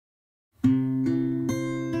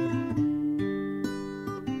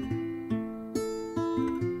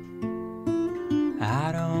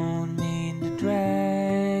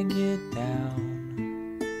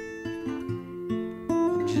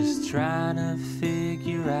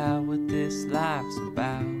figure out what this life's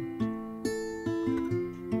about.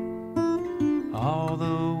 All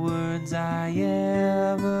the words I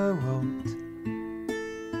ever wrote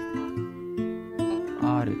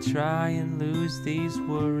are to try and lose these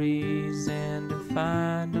worries and to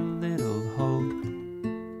find a little hope.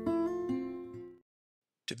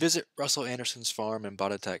 To visit Russell Anderson's farm in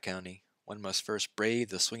Botetourt County, one must first brave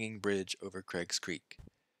the swinging bridge over Craig's Creek.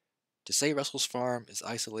 To say Russell's farm is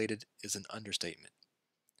isolated is an understatement.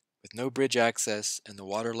 With no bridge access and the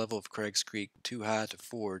water level of Craig's Creek too high to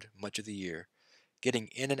ford much of the year, getting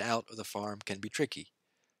in and out of the farm can be tricky,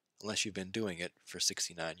 unless you've been doing it for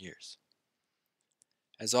 69 years.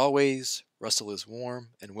 As always, Russell is warm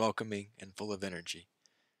and welcoming and full of energy.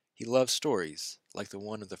 He loves stories, like the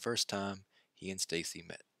one of the first time he and Stacy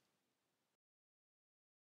met.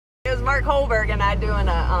 It was Mark Holberg and I doing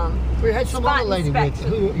a we had some other lady with you.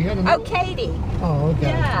 Who, you had Oh, Katie. Oh, okay.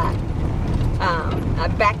 Yeah. I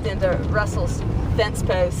backed into Russell's fence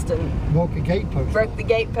post and broke the gate post. Broke the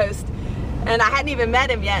gate post. And I hadn't even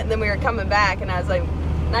met him yet, and then we were coming back and I was like,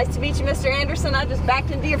 "Nice to meet you, Mr. Anderson. I just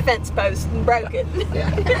backed into your fence post and broke it."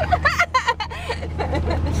 Yeah.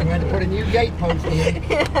 So we had to put a new gate post in.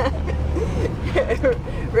 Yeah.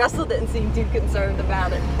 Russell didn't seem too concerned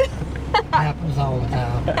about it. Happens all the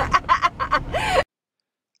time.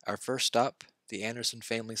 Our first stop, the Anderson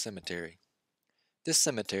Family Cemetery. This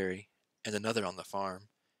cemetery, and another on the farm,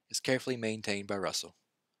 is carefully maintained by Russell.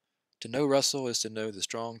 To know Russell is to know the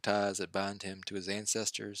strong ties that bind him to his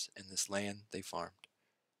ancestors and this land they farmed.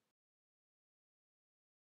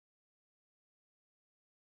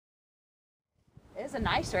 It was a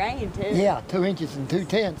nice rain, too. Yeah, 2 inches and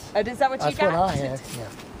 2/10. Oh, is that what you got? That's what I had, yeah.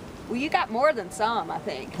 Well, you got more than some, I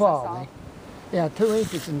think. Probably. Yeah, 2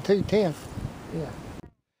 inches and 2/10. Yeah.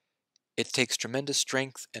 It takes tremendous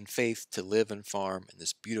strength and faith to live and farm in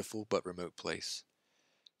this beautiful but remote place.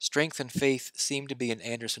 Strength and faith seem to be an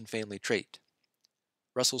Anderson family trait.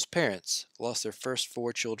 Russell's parents lost their first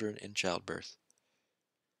 4 children in childbirth.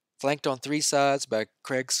 Flanked on 3 sides by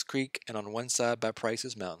Craig's Creek and on one side by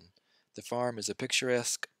Price's Mountain, the farm is a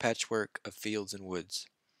picturesque patchwork of fields and woods.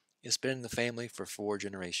 It's been in the family for 4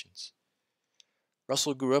 generations.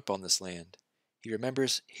 Russell grew up on this land. He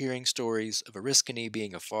remembers hearing stories of Oriskany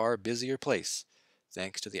being a far busier place,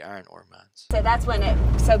 thanks to the iron ore mines. So that's when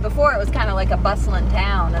so before it was kind of like a bustling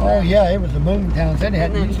town. And yeah, it was a booming town. They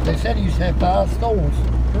said it used to have 5 stores.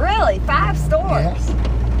 Really? 5 stores?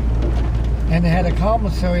 Yeah. And they had a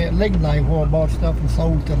commissary at Lignite where I bought stuff and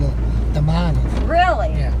sold to the miners. Really?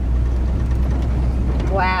 Yeah.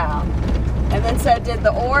 Wow. And then so did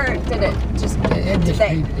the ore, did it just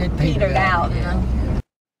petered out? Yeah.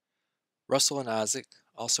 Russell and Isaac,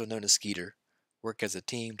 also known as Skeeter, work as a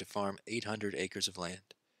team to farm 800 acres of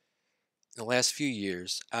land. In the last few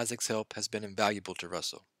years, Isaac's help has been invaluable to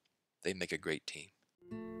Russell. They make a great team.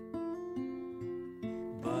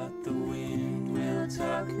 But the wind will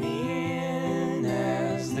tuck me in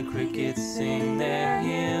as the crickets sing their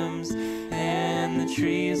hymns, and the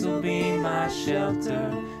trees will be my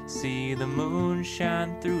shelter. See the moon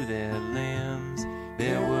shine through their limbs.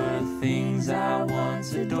 There were things I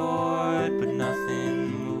once adored, but nothing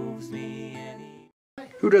moves me anymore.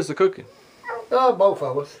 Who does the cooking? Both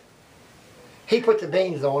of us. He put the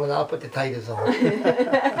beans on and I'll put the taters on.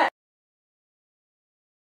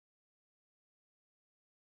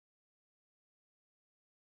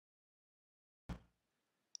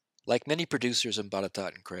 Like many producers in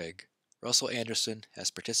Botetourt and Craig, Russell Anderson has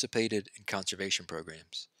participated in conservation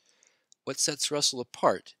programs. What sets Russell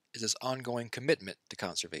apart is his ongoing commitment to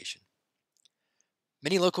conservation.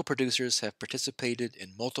 Many local producers have participated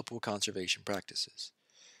in multiple conservation practices,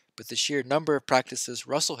 but the sheer number of practices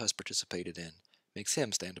Russell has participated in makes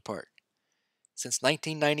him stand apart. Since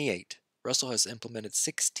 1998, Russell has implemented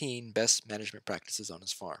 16 best management practices on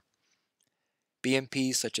his farm.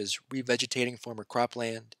 BMPs such as revegetating former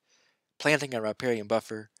cropland, planting a riparian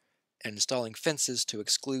buffer, and installing fences to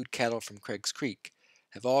exclude cattle from Craig's Creek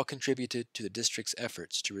have all contributed to the district's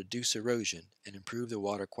efforts to reduce erosion and improve the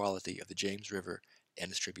water quality of the James River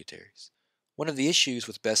and its tributaries. One of the issues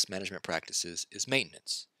with best management practices is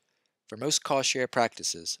maintenance. For most cost-share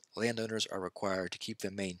practices, landowners are required to keep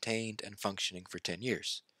them maintained and functioning for 10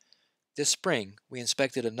 years. This spring, we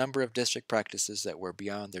inspected a number of district practices that were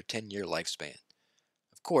beyond their 10-year lifespan.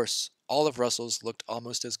 Of course, all of Russell's looked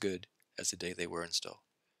almost as good as the day they were installed.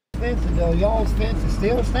 Y'all's fence is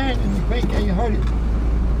still standing. You think you heard it?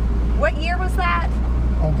 What year was that?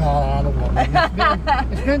 Oh God, I don't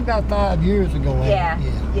know. It's been about 5 years ago. Yeah.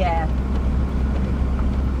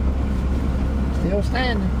 Still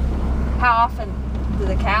standing. How often do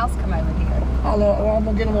the cows come over here? I'm going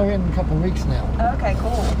to get them over here in a couple of weeks now. Okay,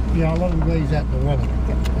 cool. Yeah, I'll let them graze that in the winter.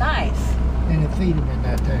 Nice. And then feed them in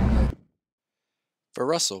that thing. For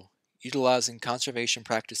Russell, utilizing conservation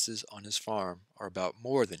practices on his farm are about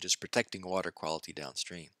more than just protecting water quality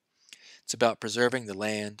downstream. It's about preserving the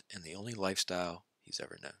land and the only lifestyle he's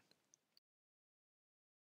ever known.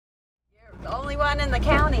 You're the only one in the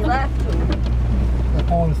county left. The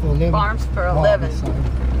farms for a living. Farms for a living. So,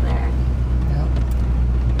 There. yeah.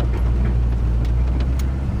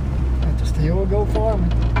 Have to still go farming.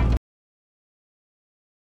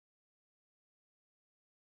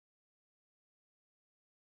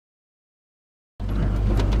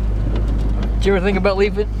 Did you ever think about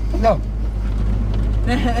leaving? No,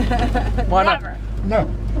 Why not? Never. no.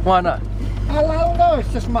 Why not? I don't know.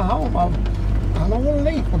 It's just my home. I don't want to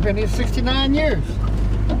leave. I've been here 69 years.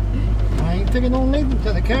 I ain't figuring on leaving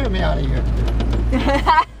until they carry me out of here.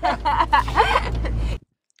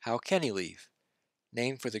 How can he leave?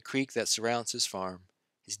 Named for the creek that surrounds his farm,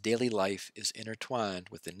 his daily life is intertwined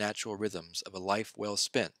with the natural rhythms of a life well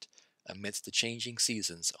spent amidst the changing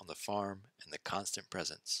seasons on the farm and the constant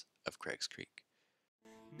presence of Craig's Creek.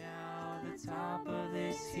 Now the top of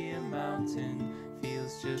this here mountain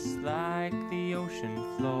feels just like the ocean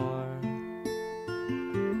floor.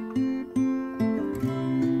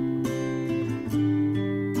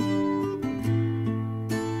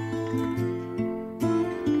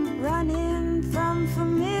 Running from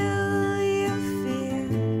familiar fear,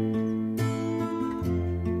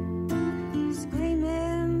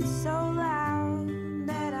 screaming so loud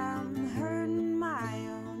that I'm hurting my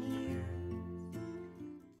own ears.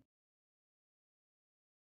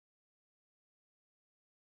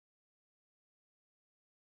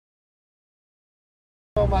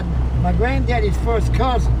 Well, my granddaddy's first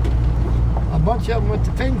cousin, a bunch of them went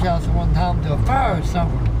to Finn's house one time to a fire or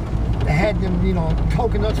something. They had them, you know,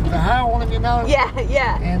 coconuts with the hair on them, you know? Yeah,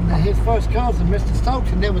 yeah. And his first cousin, Mr. Stokes,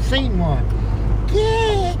 had never seen one.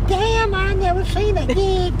 God damn, I never seen a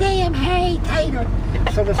god damn hairy tater.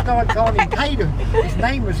 So they started calling him Tater. His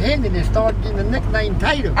name was Henry, they started getting the nickname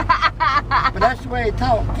Tater. But that's the way he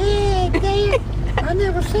talked. God damn, I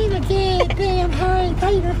never seen a god damn hairy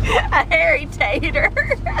tater. A hairy tater.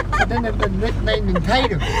 So then they've been nicknamed him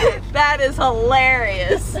Tater. That is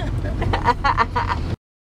hilarious.